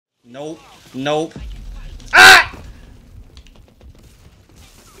Nope. Nope. Ah!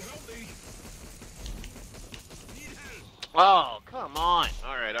 Oh, come on.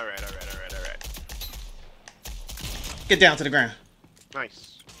 Alright. Get down to the ground.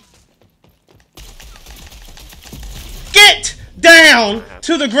 Nice. Get down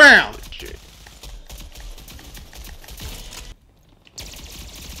to the ground. Shit.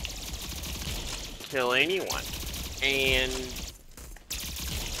 Kill anyone. And...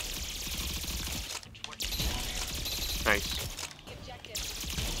 Nice.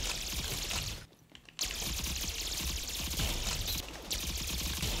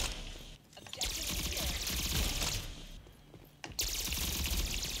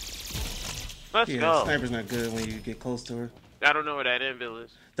 Let's go. Sniper's not good when you get close to her. I don't know where that anvil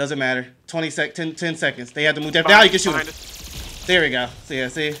is. Doesn't matter. 10 seconds. They have to move that. Now you can shoot him. Us. There we go. So yeah,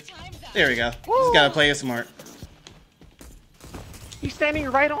 see? There we go. Woo. Just gotta play it smart. He's standing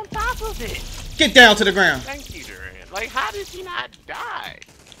right on top of it. Get down to the ground. Thank you, Durant. Like, how does he not die?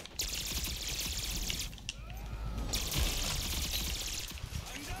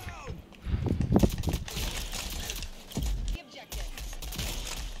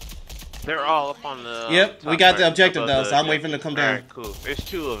 They're all up on the... Yep, we got the objective though, so I'm waiting for them to come down. Alright, cool. There's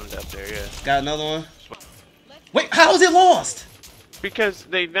 2 of them up there, yeah. Got another one. Wait, how is it lost? Because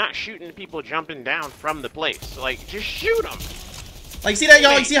they're not shooting people jumping down from the place. Like, just shoot them. Like, see that,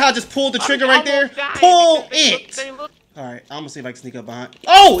 y'all? You see how I just pulled the trigger right there? Pull it! Alright, I'm gonna see if I can sneak up behind.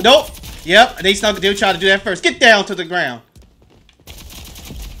 Oh, nope! Yep, they tried to do that first. Get down to the ground.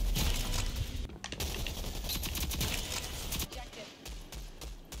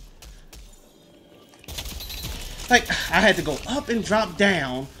 Like, I had to go up and drop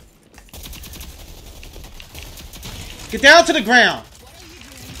down. Get down to the ground.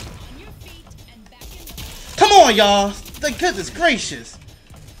 Come on, y'all. Like, goodness gracious.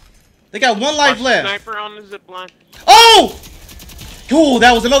 They got 1 life left. Sniper on the zip line. Oh! Ooh,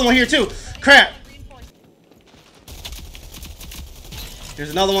 that was another one here, too. Crap.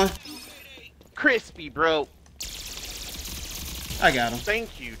 There's another one. Crispy, bro. I got him.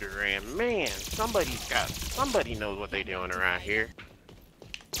 Thank you, Duran. Man, somebody knows what they doing around here.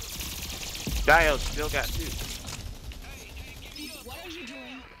 Dio still got 2. What are you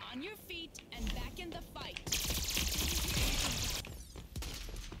doing? On your feet and back in the fight.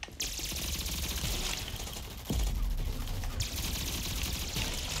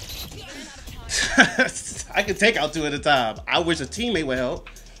 I can take out 2 at a time. I wish a teammate would help.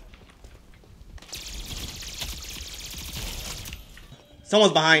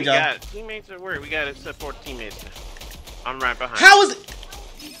 Someone's behind y'all. Yeah, teammates are where? We gotta support teammates now. I'm right behind. How is it?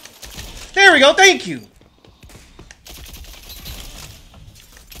 There we go. Thank you.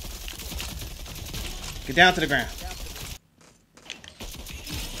 Get down to the ground.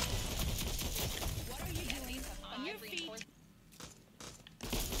 What are you doing? On your feet.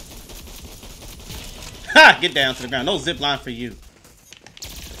 Ha! Get down to the ground. No zip line for you.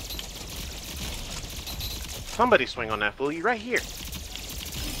 Somebody swing on that fool. You right here.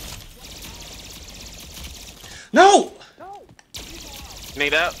 No!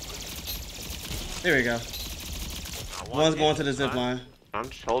 Nade up. There we go. One's going to the zip line. I'm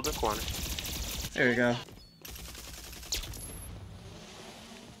just holding the corner. There we go.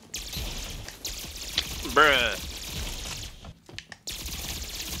 Bruh.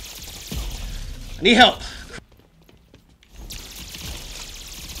 I need help.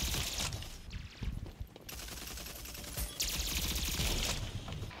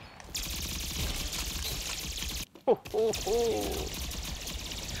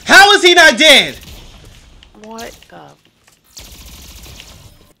 How is he not dead? What the?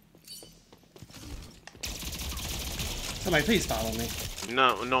 Somebody please follow me.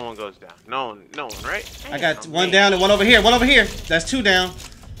 No, no one goes down. No one, right? I got 1 down and 1 over here. 1 over here. That's 2 down.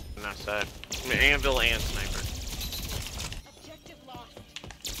 On that side. Anvil and sniper. Objective lost.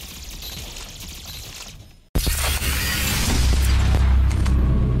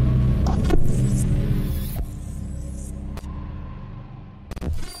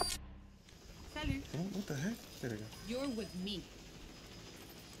 Salut. Oh, what the heck? There we go. You're with me.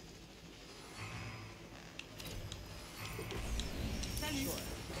 Salut.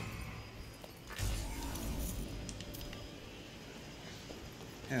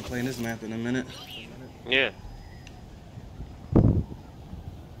 Haven't played this map in a minute. Yeah.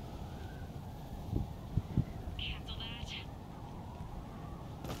 Cancel that.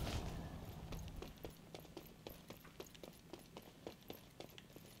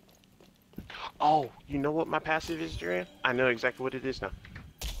 Oh, you know what my passive is, Duran? I know exactly what it is now.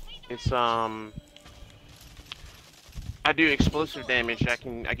 It's I do explosive damage.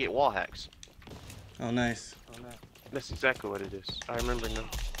 I get wall hacks. Oh, nice. That's exactly what it is. I remember now.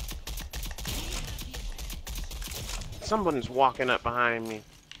 Someone's walking up behind me.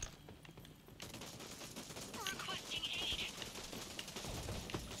 Requesting aid.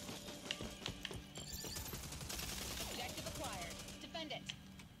 Objective acquired. Defend it.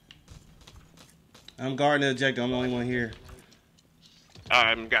 I'm guarding the objective. I'm the only one here.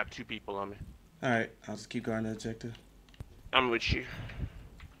 I've got 2 people on me. Alright, I'll just keep guarding the objective. I'm with you.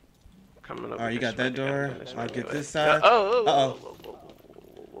 Coming over. Alright, you got that door. I'll get this side. side. Uh-oh.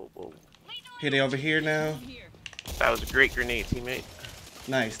 Whoa. Here they over here now. Here. That was a great grenade, teammate.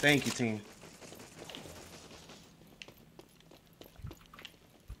 Nice. Thank you, team.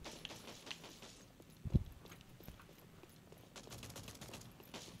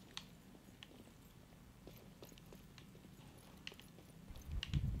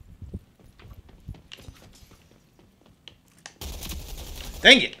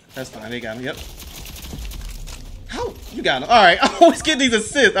 Dang it! That's fine. They got him. Yep. How? You got him. All right. I always get these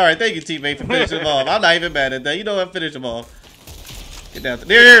assists. All right. Thank you, teammate, for finishing them off. I'm not even mad at that. You know what? Finish them off. Get down.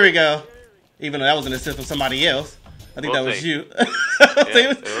 There we go. Even though that was an assist from somebody else. I think that was you.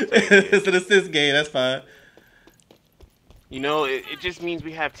 It's an assist game. That's fine. You know, it just means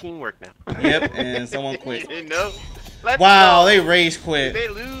we have teamwork now. Yep. And someone quit. You know? Let's Wow. go. They rage Did quit. they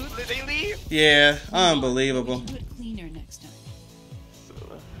lose? Did they leave? Yeah. Unbelievable. Do it cleaner next time.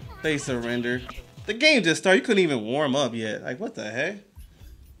 They surrendered. The game just started. You couldn't even warm up yet. Like, what the heck?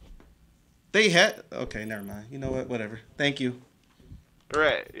 They had... Okay, never mind. You know what? Whatever. Thank you.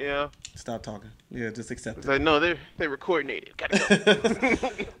 Right, you know. Stop talking. Yeah, just accept It's it. like, no, they were coordinated. Gotta go.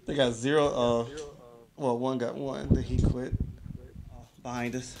 They got 0. Well, one got 1. Then he quit.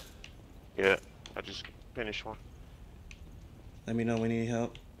 Behind us. Yeah, I just finished one. Let me know when you need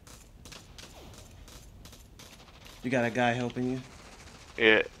help. You got a guy helping you?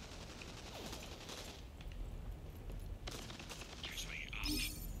 Yeah.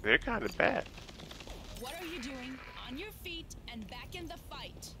 They're kind of bad. What are you doing? On your feet and back in the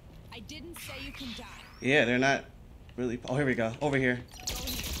fight. I didn't say you can die. Yeah, they're not really... Oh, here we go. Over here. Go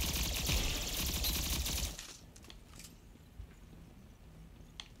here.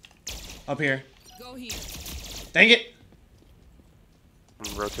 Up here. Go here. Dang it!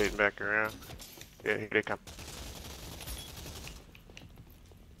 I'm rotating back around. Yeah, here they come.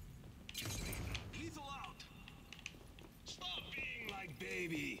 Lethal out. Stop being like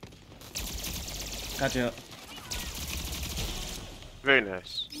baby. Gotcha. Very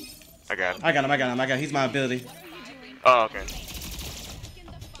nice. I got him. I got him. He's my ability. What are you doing? Oh, okay. Back in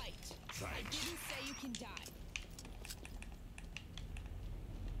the fight. I didn't say you can die.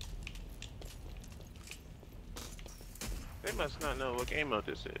 They must not know what game mode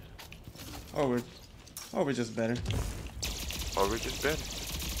this is. Or we're just better. Or we're just better.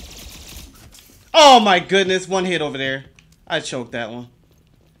 Oh my goodness, 1 hit over there. I choked that one.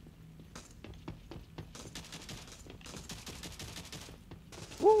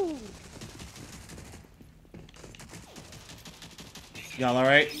 Woo! Y'all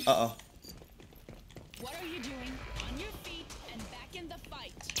alright? Uh-oh. What are you doing? On your feet and back in the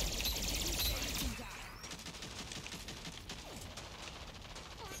fight. I didn't say you can die.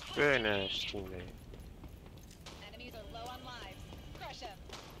 Very nice, teammate. Enemies are low on lives. Crush them.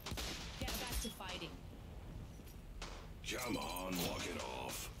 Get back to fighting. Come on, walk it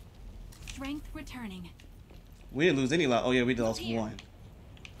off. Strength returning. We didn't lose any lot. Oh yeah, we lost 1.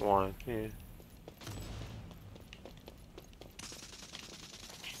 One, yeah.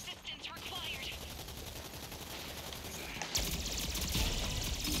 Assistance required.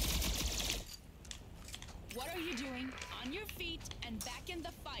 What are you doing? On your feet and back in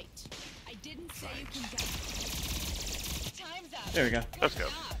the fight. I didn't say you can die. Time's up. There we go. Let's go.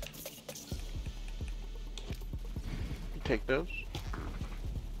 Good job. Take those.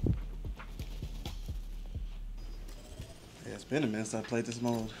 Yeah, it's been a minute since I played this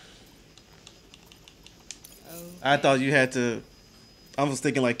mode. I thought you had to... I was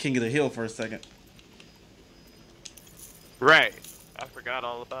thinking like King of the Hill for a second. Right. I forgot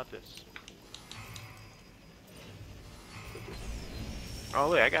all about this.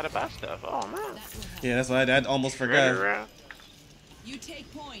 Oh wait, I gotta buy stuff. Oh man. That will help. Yeah, that's why I almost Right forgot. around. You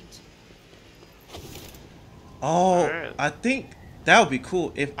take point. Oh, Alright. I think that would be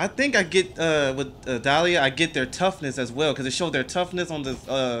cool. If I think I get with Dahlia, I get their toughness as well because it showed their toughness on this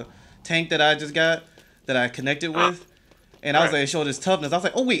tank that I just got that I connected with, and I was Right. like, it showed his toughness. I was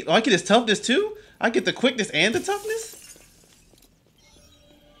like, oh wait, I get his toughness too? I get the quickness and the toughness?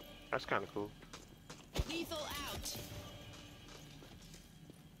 That's kind of cool. Lethal out.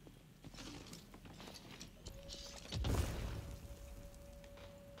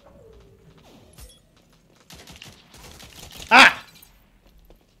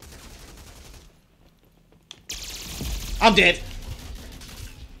 I'm dead.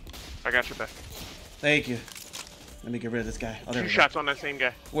 I got your back. Thank you. Let me get rid of this guy. Oh, there Two we go. shots on that same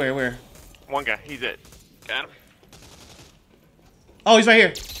guy. Where? One guy. He's dead. Got him. Oh, he's right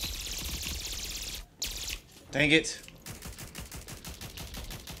here. Dang it.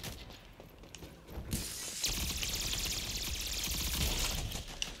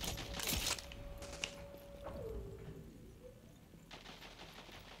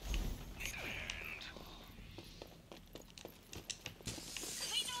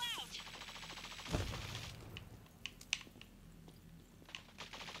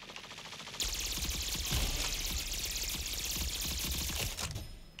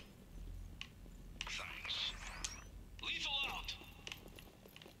 Lethal out.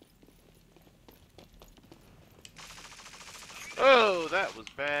 Oh, that was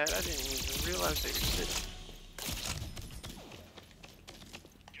bad. I didn't even realize they were sitting.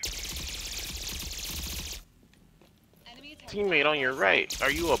 Teammate on your right.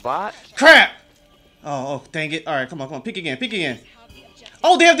 Are you a bot? Crap! Oh, dang it. Alright, come on. Peek again.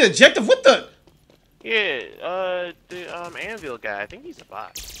 Oh, they have the objective? What the? Yeah, the Anvil guy. I think he's a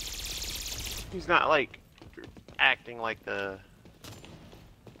bot. He's not like acting like the.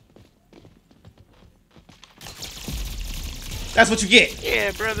 That's what you get.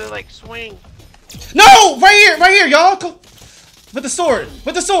 Yeah, brother, like swing. No! Right here, y'all! With the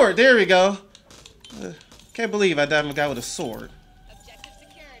sword. There we go. Can't believe I died from a guy with a sword. Objective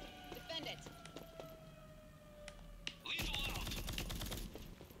secured. Defend it. Lethal out.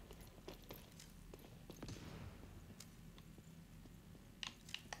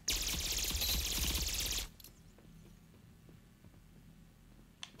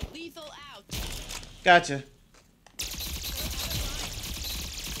 Lethal out. Gotcha.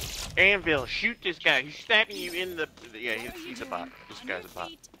 Anvil, shoot this guy. He's stabbing you in the. Yeah, What are you he's a bot. doing? This On guy's your a bot.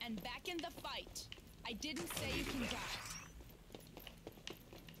 feet and back in the fight. I didn't say you can die.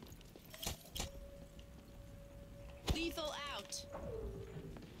 Lethal out.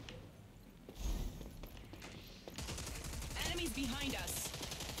 Enemies behind us.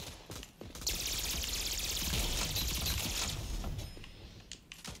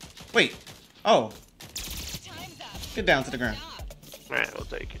 Wait. Oh, Time's up. get down to the ground. Stop. Alright, we'll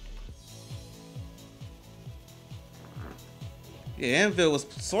take it. Yeah, Anvil was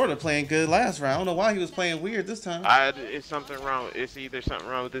sort of playing good last round. I don't know why he was playing weird this time. It's something wrong. It's either something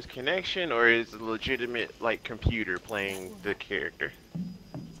wrong with this connection or it's a legitimate like computer playing the character.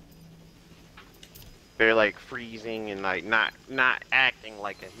 They're like freezing and like not acting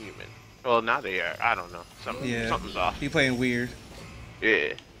like a human. Well, now they are. I don't know. Something's off. He playing weird.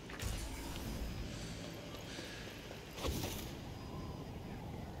 Yeah.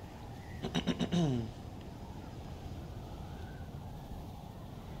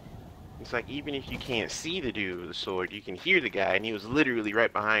 It's like even if you can't see the dude with the sword, you can hear the guy, and he was literally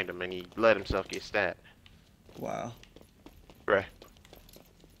right behind him, and he let himself get stabbed. Wow. Right.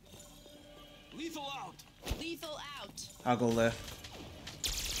 Lethal out. Lethal out. I'll go left.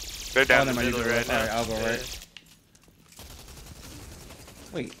 They're down Oh, the never mind, you middle go right left. now. Alright, I'll go right.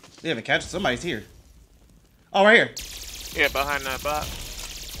 Wait, they haven't catched somebody's here. Oh, right here. Yeah, behind that box.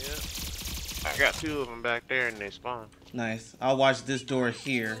 Yeah. I got two of them back there, and they spawn. Nice. I'll watch this door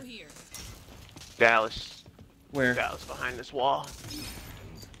here. Go here. Dallas. Where? Dallas behind this wall.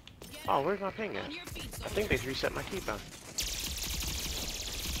 Get Oh, up. where's my ping at? On your feet, I think they reset my keybind.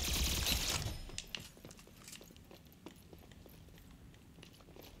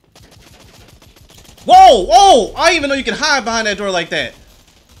 Whoa! Whoa! I didn't even know you can hide behind that door like that.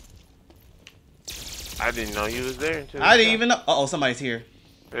 I didn't know you was there until I didn't even know. Uh oh, somebody's here.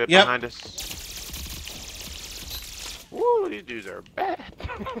 They're Yep. behind us. Woo, these dudes are bad.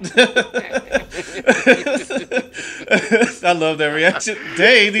 I love that reaction.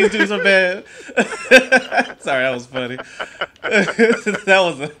 Dang, these dudes are bad. Sorry, that was funny. That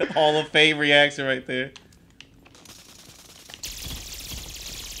was a Hall of Fame reaction right there.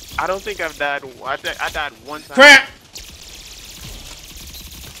 I don't think I've died. I died one time. Crap!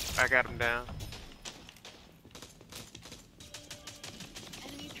 I got him down.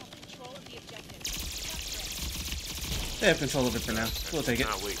 Enemies have control of the objective. They have control of it for now. We'll take it.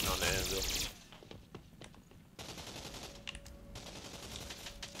 Not waiting on the anvil.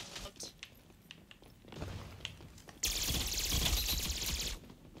 Out.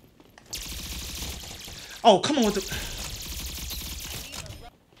 Oh, come on with the.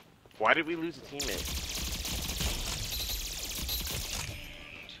 Why did we lose a teammate?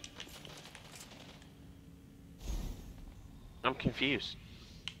 I'm confused.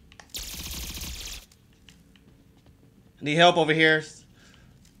 Need help over here.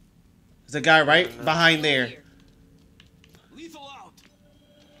 There's a guy right behind there. Here.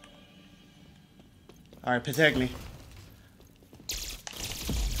 All right, protect me.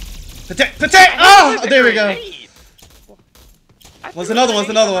 Protect! Oh, there we go. What's another one? What's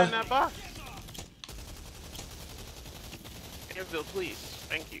another one? Anvil, please.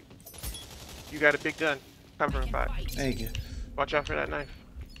 Thank you. You got a big gun. Cover and fire. Thank you. Watch out for that knife.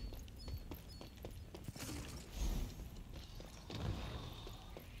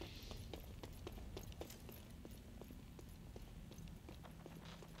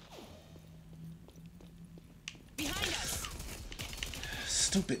 Behind us.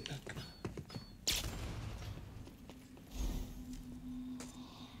 Stupid.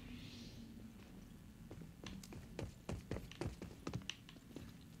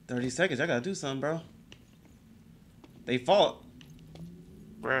 30 seconds. I gotta do something, bro. They fought.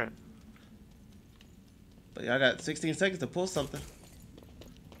 Right. But I got 16 seconds to pull something.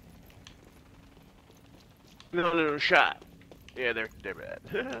 No, shot. Yeah, they're bad.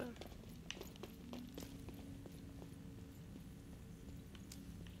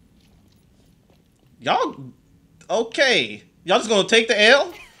 Y'all okay? Y'all just gonna take the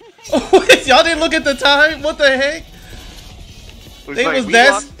L? Y'all didn't look at the time? What the heck? They was we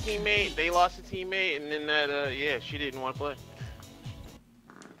that. lost a teammate. They lost a teammate, and then that. Yeah, she didn't want to play.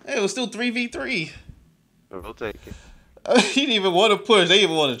 Hey, it was still 3v3. We'll take it. He didn't even want to push. They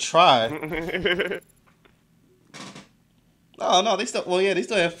didn't even want to try. No, they still. Well, yeah, they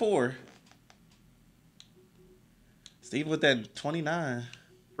still have 4. Steve with that 29.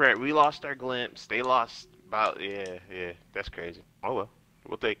 Right, we lost our glimpse. They lost about. Yeah. That's crazy. Oh well,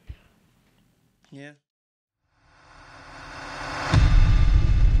 we'll take. Yeah.